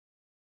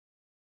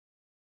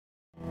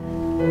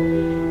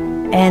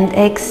and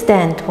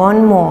extend.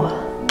 One more.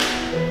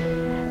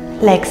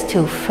 Legs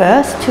to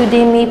first to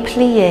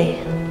demi-plie.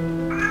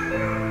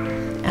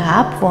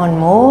 Up, one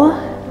more.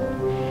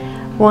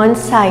 One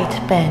side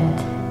bend.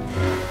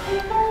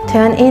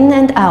 Turn in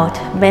and out,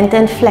 bend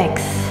and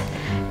flex.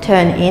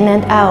 Turn in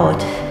and out.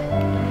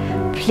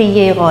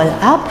 Plie, roll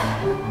up.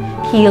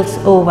 Heels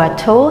over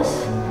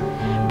toes.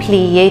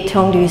 Plie,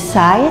 tongue du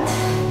side.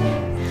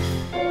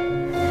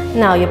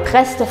 Now you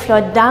press the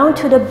floor down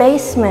to the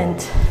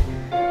basement.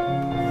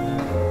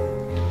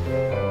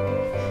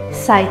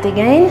 Side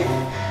again.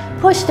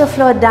 Push the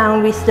floor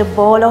down with the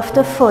ball of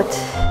the foot.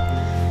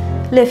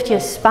 Lift your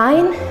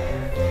spine.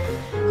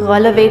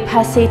 Roll away,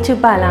 passe to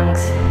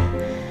balance.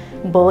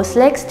 Both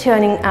legs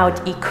turning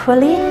out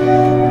equally.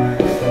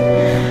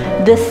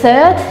 The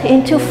third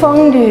into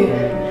fondu.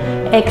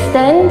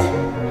 Extend.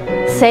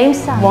 Same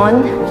side.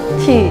 1,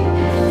 2,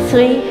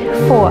 3,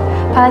 4.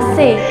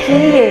 Passe,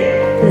 plier.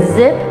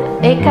 Zip,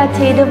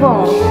 écarté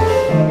devant.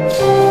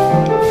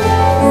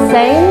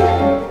 Same.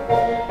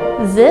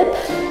 Zip,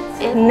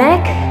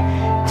 neck,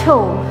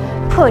 toe,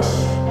 push.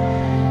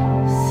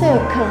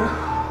 Circle.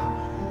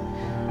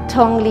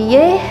 Tongue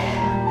lié.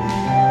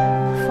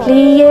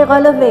 Plié,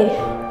 relevé.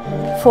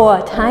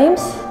 4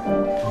 times.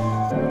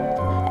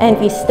 And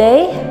we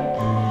stay.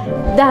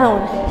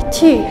 Down.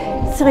 2,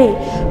 3,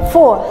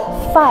 4,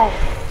 5.